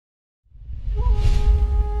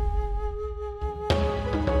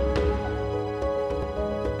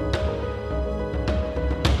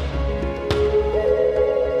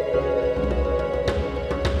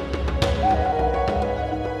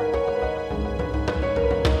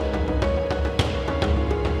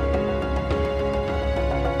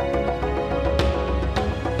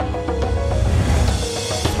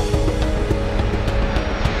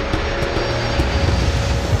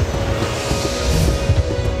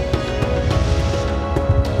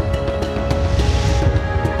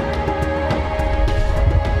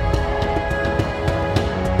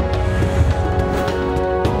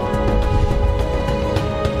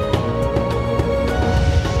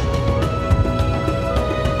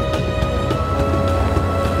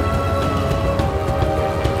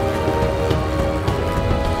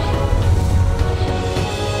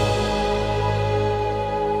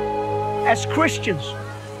As Christians,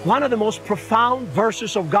 one of the most profound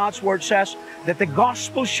verses of God's Word says that the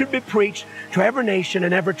gospel should be preached to every nation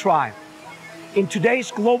and every tribe. In today's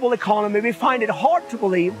global economy, we find it hard to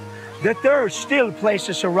believe that there are still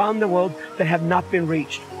places around the world that have not been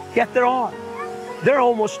reached. Yet there are. There are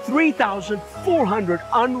almost 3,400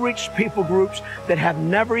 unreached people groups that have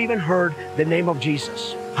never even heard the name of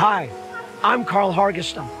Jesus. Hi, I'm Carl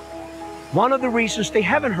Hargestam. One of the reasons they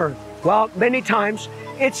haven't heard, well, many times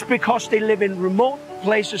it's because they live in remote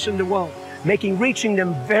places in the world, making reaching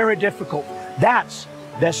them very difficult. That's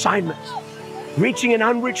the assignment. Reaching an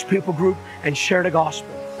unreached people group and share the gospel.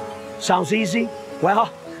 Sounds easy?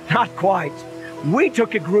 Well, not quite. We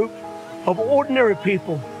took a group of ordinary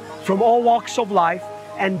people from all walks of life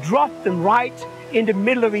and dropped them right in the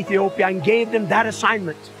middle of Ethiopia and gave them that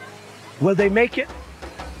assignment. Will they make it?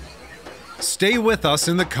 Stay with us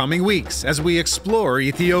in the coming weeks as we explore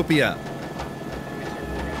Ethiopia.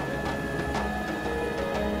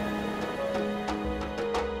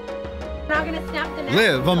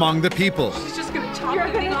 Live among the people. She's just gonna chop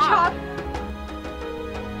everything off.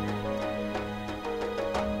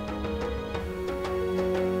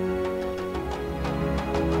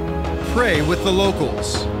 Pray with the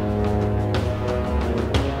locals.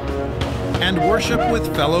 And worship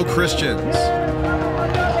with fellow Christians.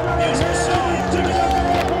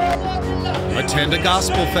 Attend a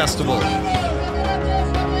gospel festival.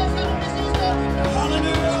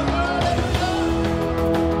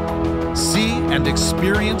 See and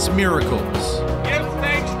experience miracles. Give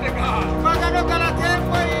thanks to God.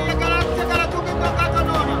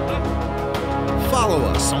 Follow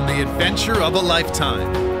us on the adventure of a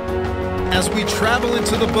lifetime as we travel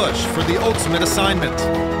into the bush for the ultimate assignment: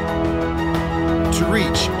 to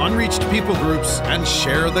reach unreached people groups and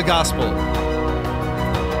share the gospel.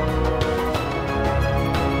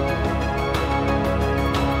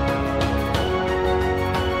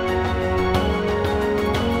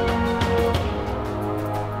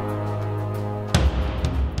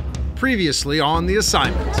 Previously on the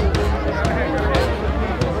assignment.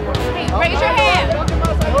 Raise your hand.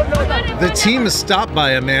 The team is stopped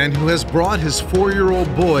by a man who has brought his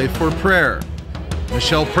 4-year-old boy for prayer.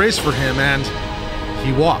 Michele prays for him and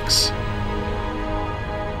he walks.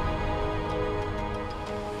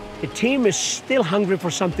 The team is still hungry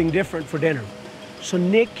for something different for dinner. So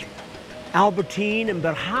Nick, Albertine, and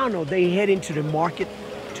Berhano, they head into the market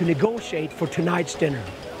to negotiate for tonight's dinner.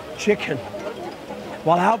 Chicken.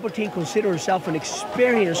 While Albertine considers herself an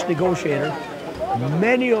experienced negotiator,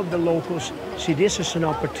 many of the locals see this as an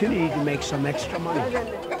opportunity to make some extra money.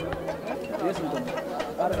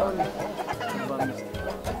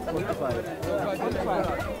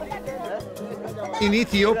 In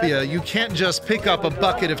Ethiopia, you can't just pick up a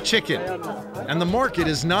bucket of chicken. And the market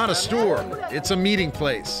is not a store, it's a meeting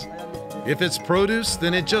place. If it's produce,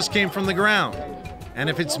 then it just came from the ground. And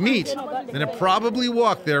if it's meat, then it probably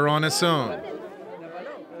walked there on its own.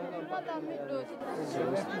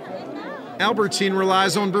 Albertine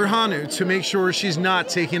relies on Berhanu to make sure she's not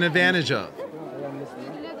taken advantage of. Very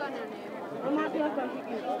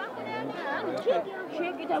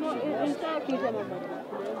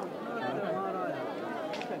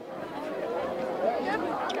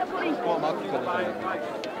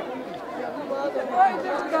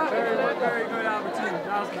good, Albertine.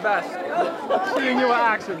 That was the best. Seeing you in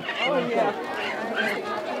action. Oh, yeah.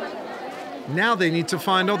 Now they need to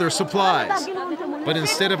find other supplies. But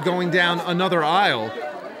instead of going down another aisle,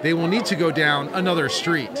 they will need to go down another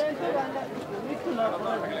street.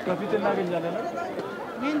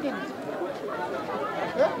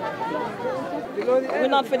 We're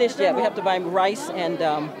not finished yet. We have to buy rice and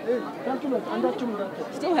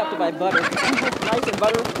still have to buy butter. Rice and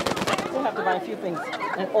butter. Still have to buy a few things.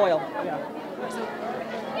 And oil.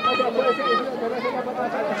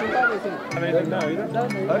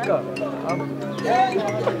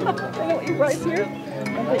 Eat rice here?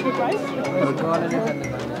 Eat rice?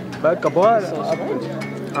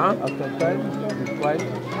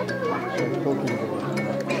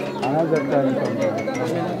 Another time from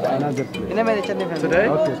another place. Today?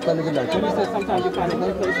 Okay. Sometimes you find a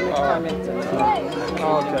good place, next time it's...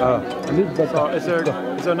 Okay. So is there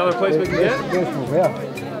another place we can get? Okay.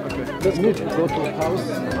 Let's go to the house.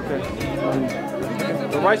 Okay.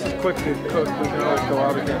 The rice is quick to cook. We can always go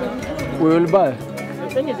out again. We will buy. The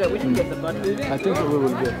thing is that we should get the butter. I think we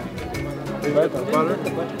will get. Butter?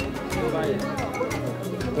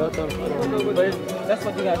 That's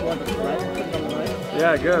what you guys want, right? Put it on the rice.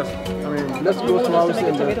 Yeah, I guess. I mean, Let's go to house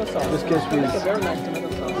and this case Make a very nice tomato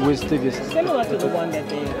sauce. with Stigis. Similar to the one that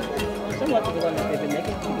they've been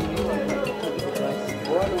making.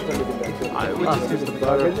 I would just use the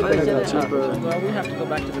butter. Well, we have to go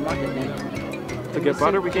back to the market then. To get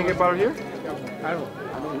butter? We can't get butter here? I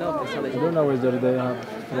don't know if they sell it. I don't know whether they have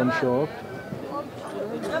from shop.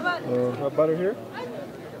 Have butter here?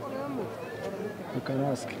 You can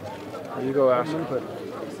ask. There you go, ask.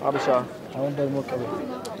 Abisha. I want that more cover.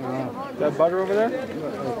 That butter over there?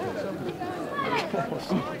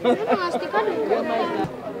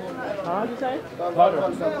 Huh? You say?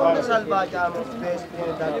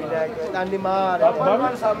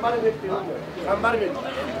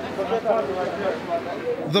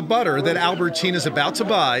 The butter that Albertine is about to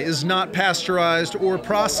buy is not pasteurized or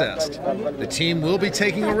processed. The team will be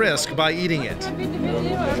taking a risk by eating it.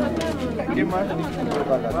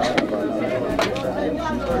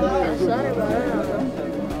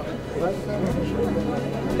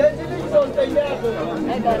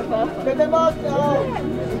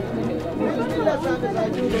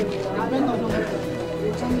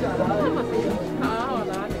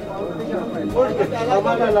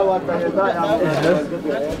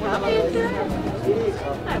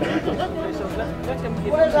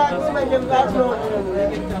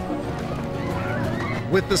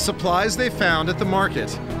 With the supplies they found at the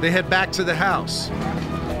market, they head back to the house.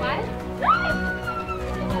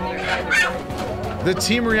 The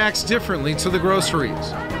team reacts differently to the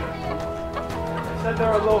groceries. They said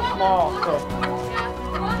they're a little small, so.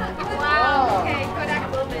 Wow, okay, go back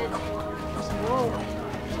a little bit.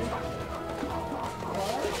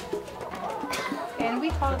 And we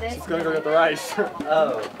call this. She's gonna go get the rice.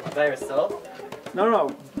 Oh, by yourself? No,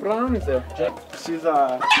 Brown is there. She's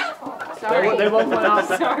Sorry. They both went out.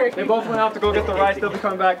 Sorry. They both went out to go get the rice. They'll be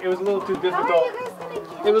coming back. It was a little too difficult.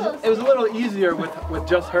 It was a little easier with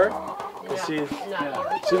just her. She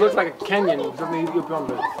looks like a Kenyan. Something you put on,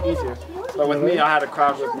 but it's easier. But with me, I had a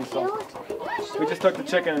crowd with me, so we just took the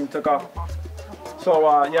chicken and took off.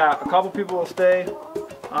 So yeah, a couple people will stay.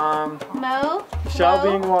 Mo. Michele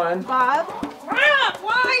being one. Bob.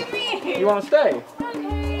 Why me? You want to stay?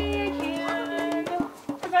 Okay, I can.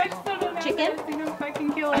 Because I just don't know Chicken? If I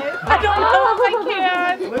can kill it. I don't know if I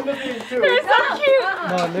can. Linda being two. They're so cute.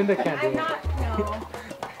 No, Linda can't do I'm it. not.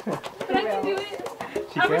 No. But I can do it.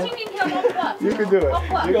 She How much can? you can kill both up? You can do it. You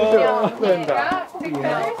can do it, Linda.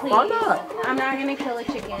 Why not? I'm not gonna kill a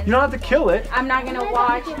chicken. You don't have to kill it. I'm not gonna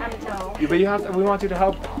watch. No. But you have to, we want you to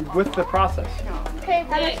help with the process. Okay,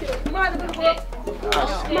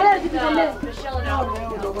 Michelle and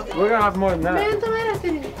Albert. We're gonna have more than that.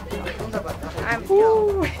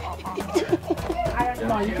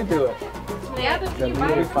 Come on, you can do it. Yeah, but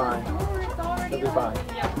You'll be fine. You'll be fine.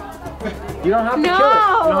 You don't have to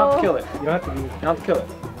No. kill it. You don't have to kill it. You don't have to kill it.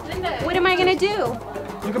 What am I gonna do?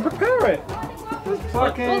 You can prepare it.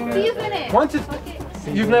 Fucking. Season it. Once it's.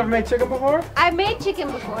 You've never made chicken before? I've made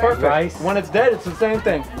chicken before. Perfect. Rice. When it's dead, it's the same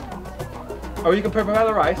thing. Or you can prepare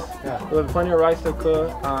the rice. Yeah. We have plenty of rice to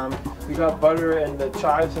cook. We got butter and the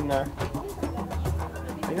chives in there.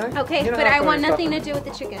 Okay, but I want nothing to do with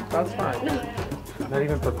the chicken. That's fine. Not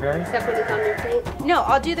even preparing? No,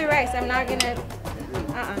 I'll do the rice. I'm not gonna.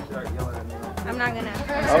 I'm not gonna.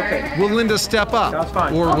 I'm sorry. Okay. Will Linda step up, That's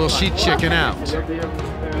fine. or will she chicken out?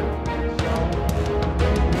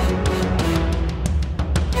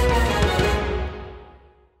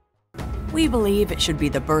 We believe it should be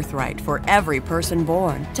the birthright for every person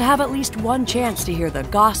born to have at least one chance to hear the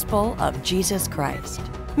gospel of Jesus Christ.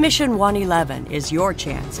 Mission 111 is your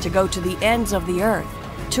chance to go to the ends of the earth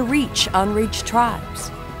to reach unreached tribes.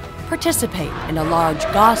 Participate in a large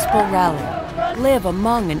gospel rally. Live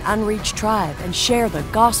among an unreached tribe and share the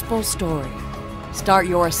gospel story. Start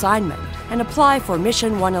your assignment and apply for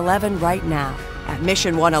Mission 111 right now at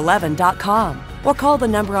mission111.com or call the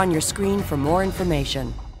number on your screen for more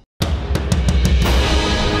information.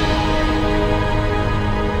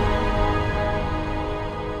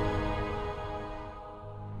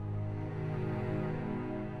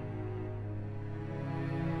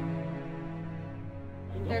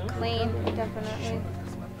 They're clean, definitely.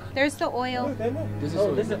 There's the oil. This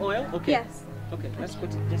is oil? Okay. Yes. Okay, let's put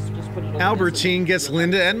just put it over. Albertine gets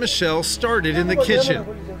Linda and Michele started in the kitchen.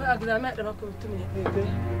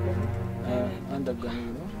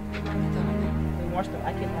 Wash them.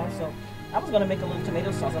 I can also. I was gonna make a little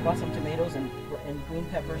tomato sauce. I bought some tomatoes and green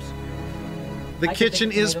peppers. The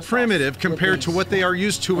kitchen is primitive compared to what they are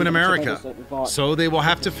used to in America, so they will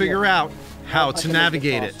have to figure out how to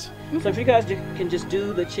navigate it. So if you guys can just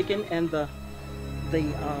do the chicken and the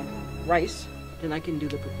rice, then I can do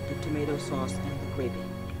the tomato sauce and the gravy.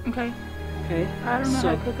 Okay. Okay. I don't know So-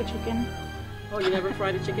 how to cook a chicken. Oh, you never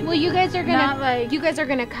fried a chicken? Well, you guys are Not gonna like- you guys are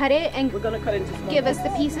gonna cut it and We're gonna cut it into small give us the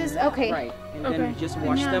pieces. pieces. Okay. Right, and then just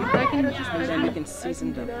wash them, and then we can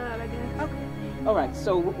season them. All right.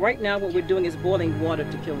 So right now, what we're doing is boiling water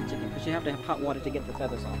to kill the chicken, because you have to have hot water to get the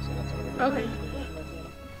feathers off. So that's what we're doing. Okay.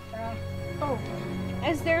 Oh.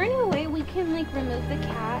 Is there any way we can like remove the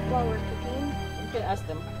cat while we're cooking? You can ask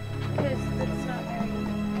them. Because it's not very.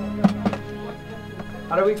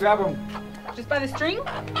 How do we grab them? Just by the string?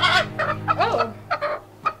 Oh.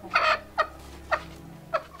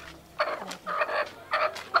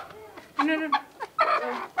 No.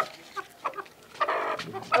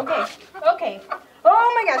 Okay. Okay.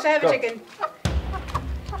 Oh my gosh, I have a chicken.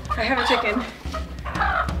 I have a chicken.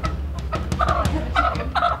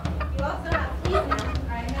 You also have fleas now. I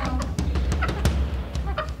know.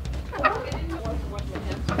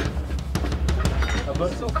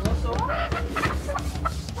 Soap, no soap.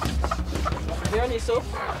 Is there any soap?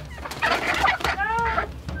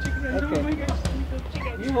 Okay.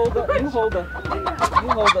 You hold the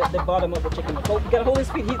bottom of the chicken. You gotta hold his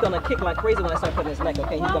feet. He's gonna kick like crazy when I start cutting his neck.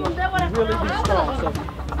 Okay, he's gonna really be strong. So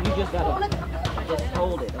you just gotta just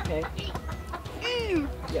hold it. Okay.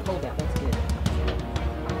 Yeah, hold that. That's good.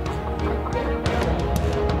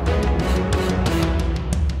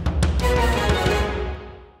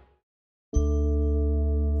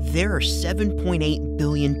 There are 7.8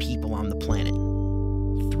 billion people on the planet.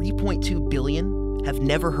 3.2 billion have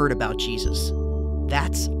never heard about Jesus.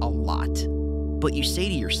 That's a lot. But you say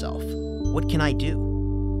to yourself, what can I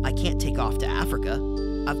do? I can't take off to Africa.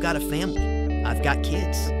 I've got a family. I've got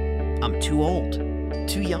kids. I'm too old,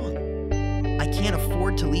 too young. I can't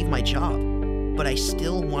afford to leave my job, but I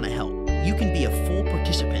still want to help. You can be a full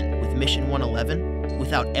participant with Mission 111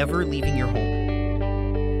 without ever leaving your home.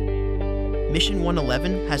 Mission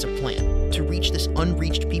 111 has a plan to reach this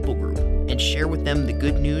unreached people group and share with them the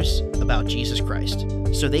good news about Jesus Christ,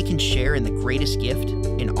 so they can share in the greatest gift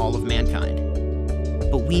in all of mankind.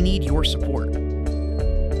 But we need your support.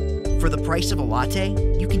 For the price of a latte,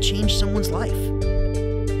 you can change someone's life.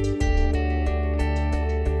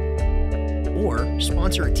 Or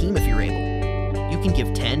sponsor a team if you're able. You can give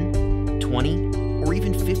 $10, $20, or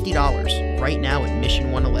even $50 right now at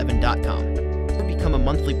mission111.com. Or become a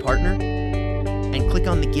monthly partner and click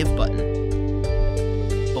on the Give button.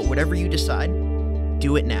 But whatever you decide,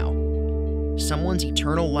 do it now. Someone's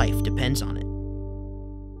eternal life depends on it.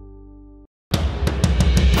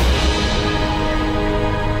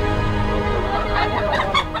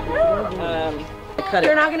 Cut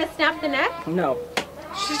You're it. not gonna snap the neck? No.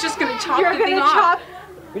 She's just gonna chop You're the gonna thing off. chop.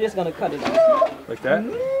 We're just gonna cut it off. Like that?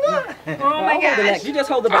 Oh my I'll hold the gosh. neck. You just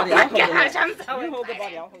hold the body. I'll hold the neck. I'm so You hold the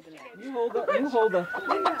body. I'll hold the neck. You hold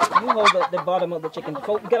the bottom of the chicken. You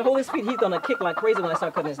gotta hold his feet. He's gonna kick like crazy when I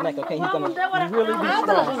start cutting his neck. Okay, he's gonna really be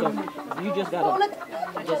strong. So you just gotta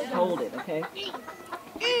just hold it. Okay.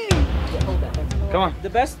 Yeah, hold that. Come on. The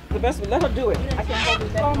best. Let her do it. I can hold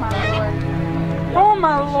it. Oh my lord. Oh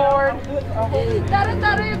my lord.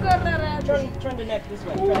 Turn the neck this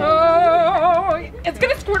way. Oh, it's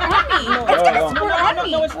gonna squirt on me. No, It's gonna squirt on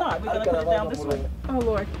me. no, it's not. We're gonna put it down this way. Oh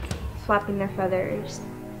lord. Flapping their feathers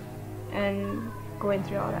and going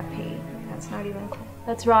through all that pain. That's not even cool.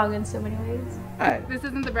 That's wrong in so many ways. This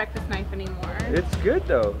isn't the breakfast knife anymore. It's good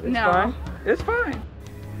though. It's No. fine. It's fine.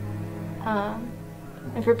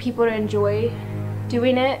 And for people to enjoy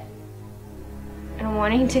doing it and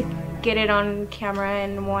wanting to get it on camera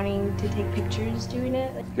and wanting to take pictures doing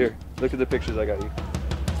it. Here, look at the pictures I got you.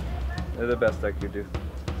 They're the best I could do.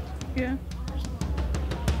 Yeah.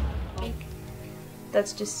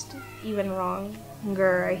 That's just even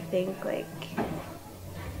wronger, I think. Like,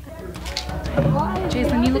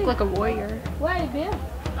 Jason, you look like a warrior.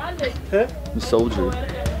 A soldier.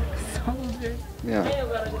 Soldier. Yeah.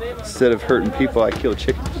 Instead of hurting people, I kill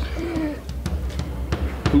chickens.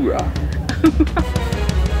 Hoorah.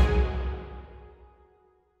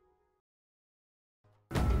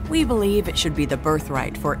 We believe it should be the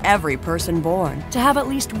birthright for every person born to have at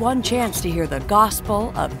least one chance to hear the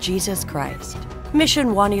gospel of Jesus Christ.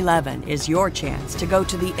 Mission 111 is your chance to go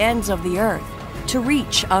to the ends of the earth to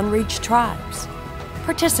reach unreached tribes.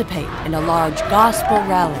 Participate in a large gospel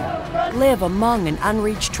rally. Live among an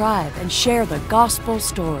unreached tribe and share the gospel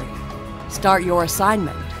story. Start your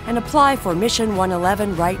assignment and apply for Mission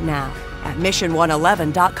 111 right now at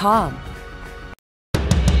mission111.com.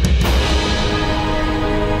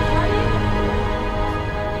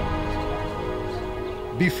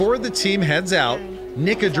 Before the team heads out,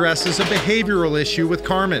 Nick addresses a behavioral issue with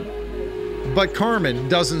Carmen. But Carmen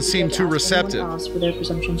doesn't seem too receptive. For their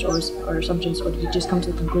presumptions or assumptions, or do you just come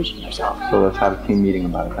to the conclusion yourself? So let's have a team meeting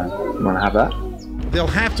about it then. You want to have that? they'll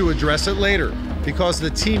have to address it later because the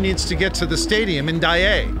team needs to get to the stadium in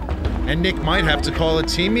Daye. And Nick might have to call a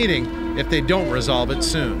team meeting if they don't resolve it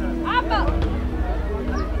soon.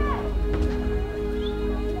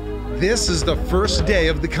 This is the first day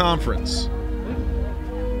of the conference.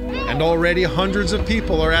 And already hundreds of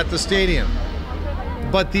people are at the stadium.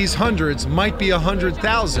 But these hundreds might be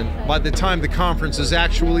 100,000 by the time the conference is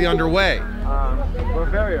actually underway. We're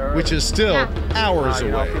very early. Which is still hours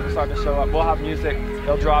away. People start to show up. We'll have music.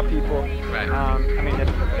 They'll draw people. Right. I mean,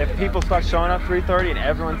 if people start showing up 3:30 and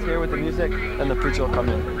everyone's here with the music, then the preacher will come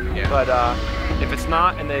in. Yeah. But if it's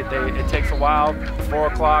not and it takes a while, 4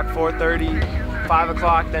 o'clock, 4:30, 5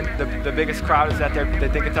 o'clock, then the biggest crowd is at they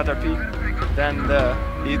think it's at their peak. Then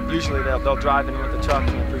usually they'll drive in with the truck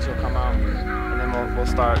and the preacher will come out, and then we'll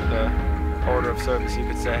start the order of service, you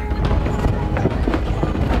could say.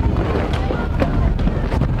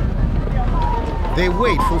 They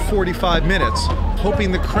wait for 45 minutes,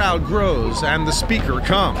 hoping the crowd grows and the speaker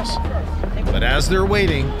comes. But as they're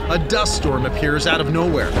waiting, a dust storm appears out of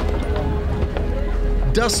nowhere.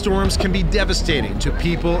 Dust storms can be devastating to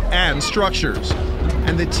people and structures,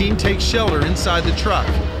 and the team takes shelter inside the truck.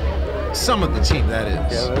 Some of the team, that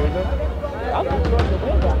is.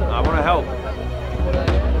 I want to help.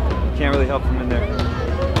 Can't really help from in there.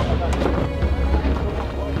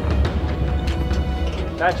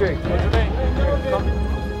 Patrick, what's your name?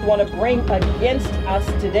 Want to bring against us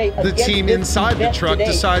today. The team inside the truck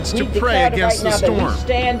decides to pray against the storm,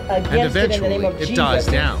 and eventually it dies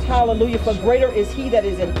down. Hallelujah, for greater is he that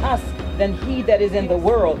is in us than he that is in the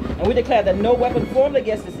world. And we declare that no weapon formed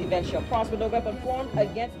against this event shall prosper, no weapon formed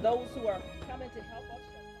against those who are coming to help us.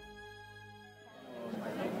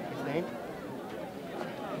 Is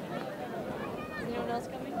anyone else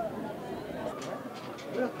coming?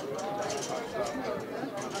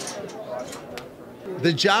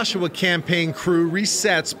 The Joshua campaign crew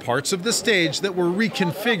resets parts of the stage that were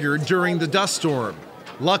reconfigured during the dust storm.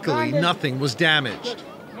 Luckily, nothing was damaged.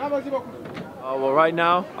 Well, right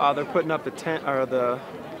now they're putting up the tent or the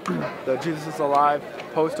Jesus is Alive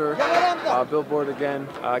poster, billboard again.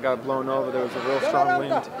 Got blown over. There was a real strong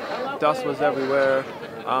wind. Dust was everywhere.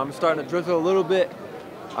 Starting to drizzle a little bit.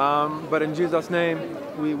 But in Jesus' name,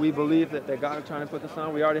 we believe that God is trying to put this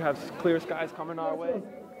on. We already have clear skies coming our way.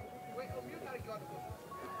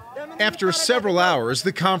 After several hours,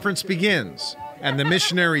 the conference begins, and the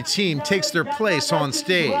missionary team takes their place on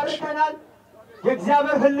stage.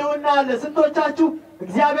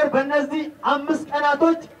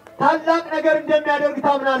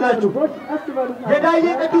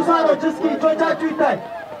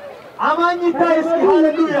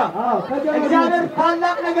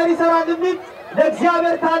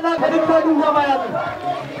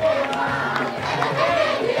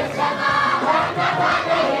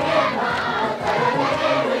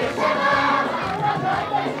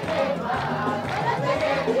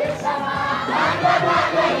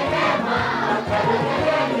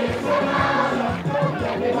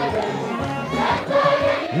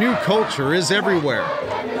 New culture is everywhere.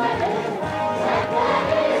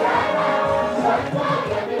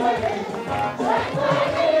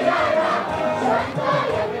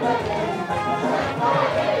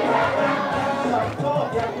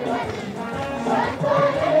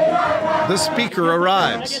 The speaker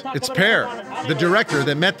arrives. It's Per, the director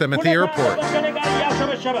that met them at the airport.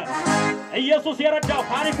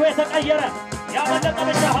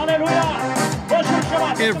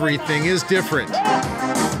 Everything is different.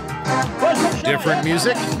 Different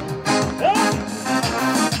music.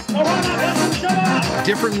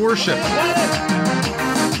 Different worship.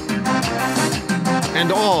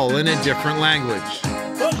 And all in a different language.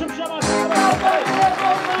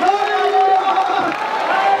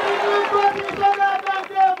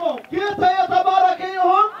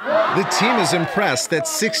 The team is impressed that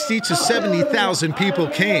 60 to 70,000 people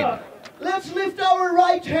came. Let's lift our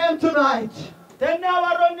right hand tonight. He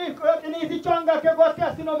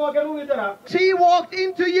walked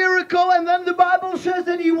into Jericho, and then the Bible says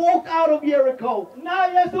that he walked out of Jericho.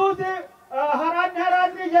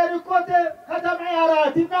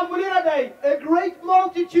 A great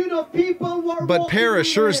multitude of people were. But Per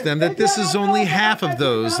assures them that this is only half of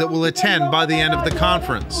those that will attend by the end of the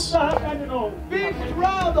conference. Big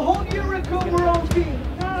crowd, the whole Jericho were on feet.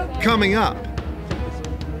 Coming up,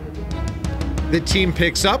 the team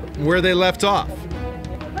picks up where they left off.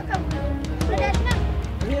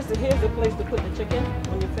 Here's the place to put the chicken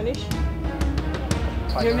when you finish.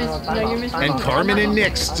 And Carmen and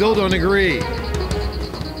Nick still don't agree.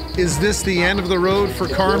 Is this the end of the road for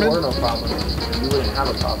Carmen? If there were no problems, you wouldn't have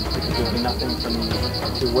a problem because there'd be nothing for me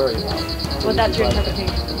to worry about. Well, that's your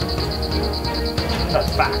interpretation.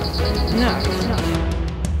 That's fact. No, it's not.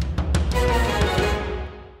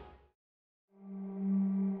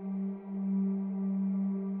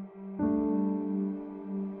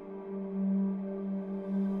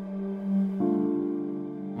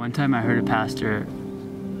 One time I heard a pastor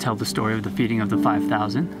tell the story of the feeding of the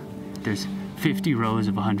 5,000. There's 50 rows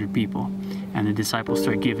of 100 people, and the disciples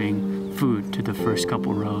start giving food to the first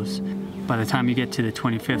couple rows. By the time you get to the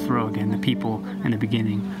 25th row again, the people in the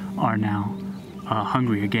beginning are now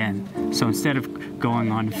hungry again. So instead of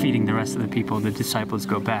going on and feeding the rest of the people, the disciples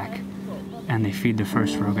go back and they feed the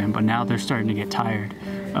first row again. But now they're starting to get tired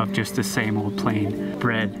of just the same old plain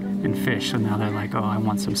bread and fish. So now they're like, oh, I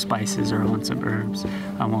want some spices, or I want some herbs.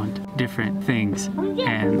 I want different things.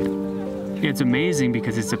 And it's amazing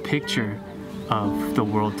because it's a picture of the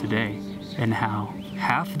world today and how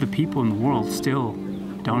half of the people in the world still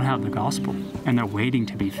don't have the gospel and they're waiting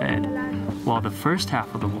to be fed, while the first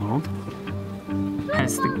half of the world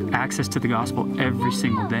has access to the gospel every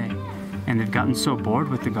single day. And they've gotten so bored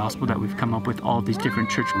with the gospel that we've come up with all these different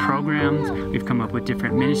church programs, we've come up with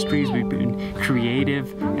different ministries, we've been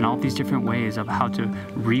creative in all these different ways of how to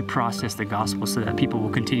reprocess the gospel so that people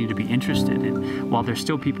will continue to be interested in, while there's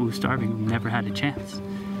still people who are starving who never had a chance.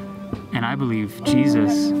 And I believe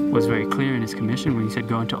Jesus was very clear in his commission when he said,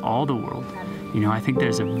 go into all the world. You know, I think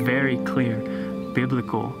there's a very clear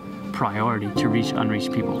biblical priority to reach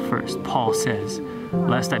unreached people first. Paul says,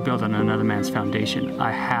 lest I build on another man's foundation,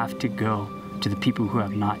 I have to go to the people who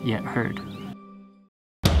have not yet heard.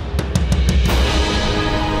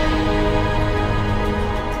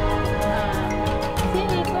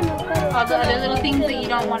 All the other little things that you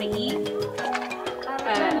don't want to eat.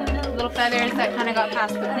 Little feathers that kind of got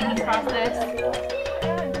past the cleaning process.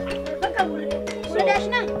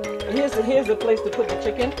 So here's the place to put the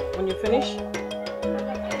chicken when you finish.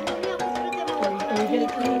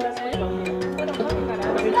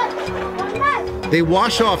 They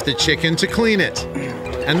wash off the chicken to clean it,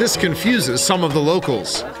 and this confuses some of the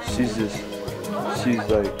locals.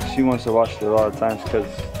 She wants to wash it a lot of times because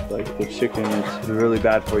like the chicken is really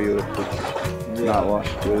bad for you if it's not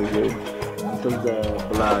washed really good. Until the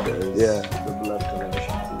blood is the blood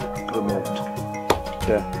connection removed.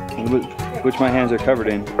 Yeah, which my hands are covered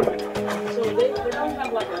in. So they don't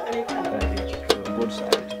have like any kind of both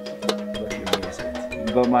sides.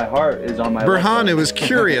 But my heart is on my Berhanu is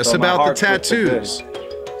curious so about the tattoos.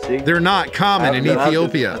 See? They're not common in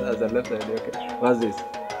Ethiopia. What's this?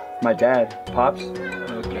 My dad, Pops.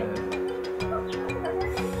 Okay.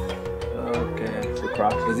 It's a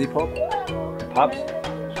cross. Is he Pop? Pops?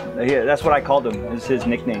 Yeah, that's what I called him. It's his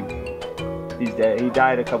nickname. He's dead. He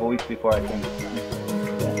died a couple weeks before I came.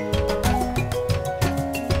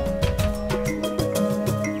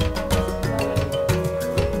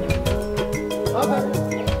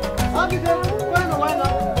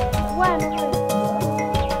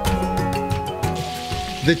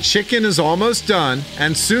 The chicken is almost done,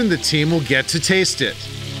 and soon the team will get to taste it.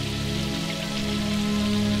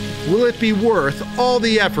 Will it be worth all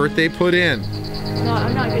the effort they put in? No,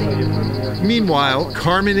 I'm not getting. Meanwhile,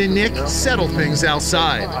 Carmen and Nick settle things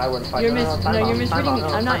outside. You're misreading me.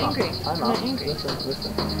 I'm not angry. I'm not angry.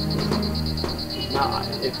 Listen. Now,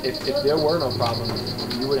 if there were no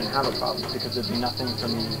problems, you wouldn't have a problem because there'd be nothing for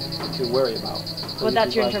me to worry about. So Well,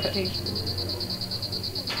 that's your interpretation.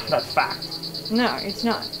 That's fact. No, it's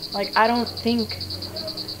not. Like, I don't think.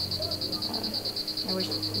 I wish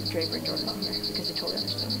Draper and Jordan were here because they totally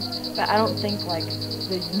understand. But I don't think, like,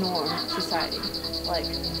 the norm society. Like,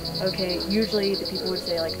 okay, usually the people would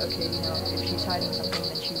say, like, okay, you know, if she's hiding something,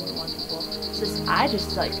 then she wouldn't want people. It's just, I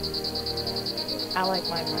like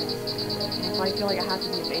my friends. And if I feel like I have to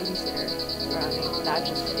be a babysitter around me, that's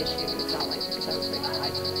just the issue. It's not like because I was afraid to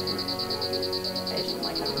hide something. I just don't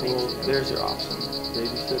like having a babysitter. Well, there's your option.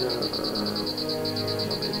 Babysitter or no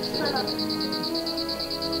babysitter.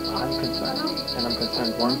 I'm concerned. And I'm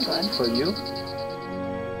concerned, one, for you.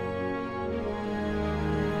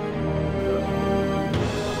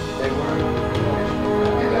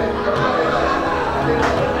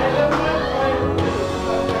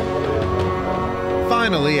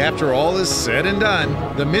 Finally, after all is said and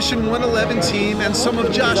done, the Mission 111 team and some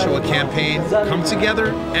of Joshua campaign come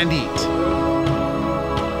together and eat.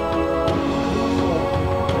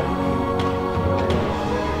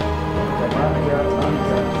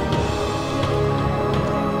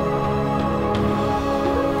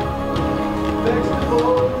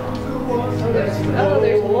 Oh,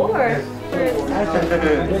 there's more.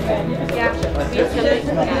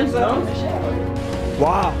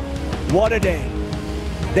 Wow, what a day.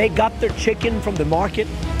 They got their chicken from the market,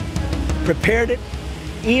 prepared it,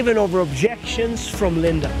 even over objections from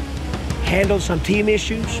Linda. handled some team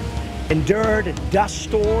issues, endured a dust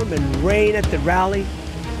storm and rain at the rally.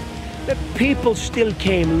 The people still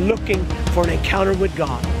came looking for an encounter with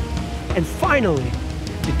God. And finally,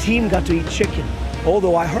 the team got to eat chicken.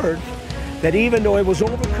 Although I heard that even though it was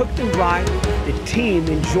overcooked and dry, the team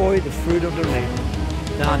enjoyed the fruit of their labor.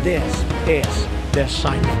 Now this is the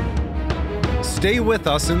assignment. Stay with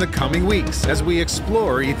us in the coming weeks as we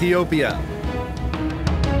explore Ethiopia.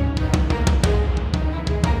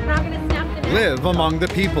 Live among the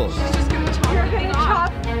people.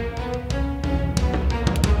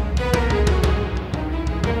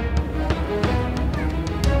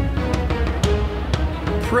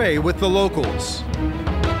 Pray with the locals.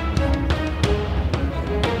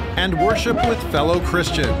 And worship with fellow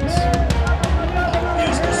Christians.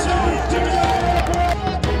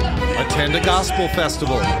 Attend a gospel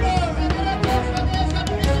festival.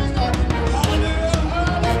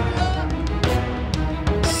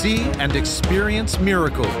 See and experience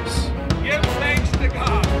miracles. Give thanks to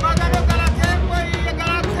God.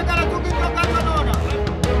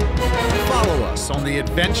 Follow us on the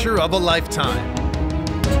adventure of a lifetime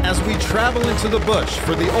as we travel into the bush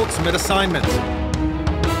for the ultimate assignment: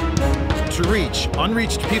 to reach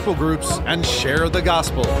unreached people groups and share the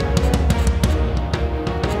gospel.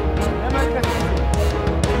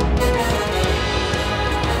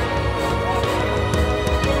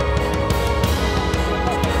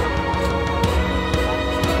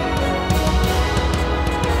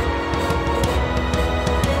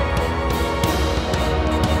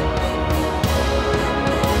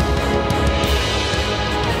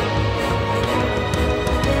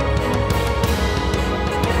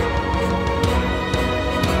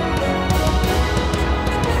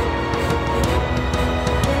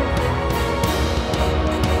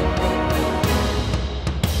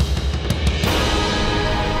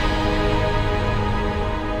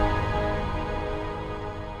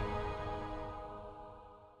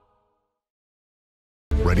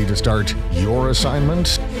 Ready to start your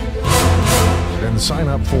assignment? Then sign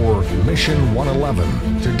up for Mission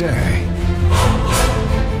 111 today.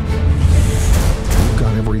 You've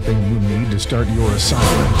got everything you need to start your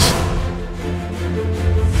assignment.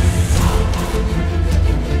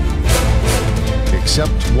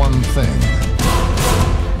 Except one thing: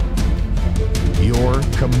 your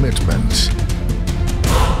commitment.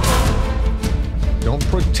 Don't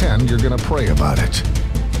pretend you're going to pray about it.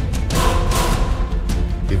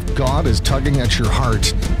 If God is tugging at your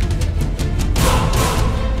heart,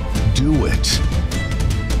 do it.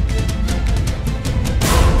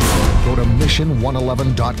 Go to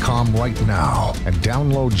mission111.com right now and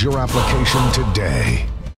download your application today.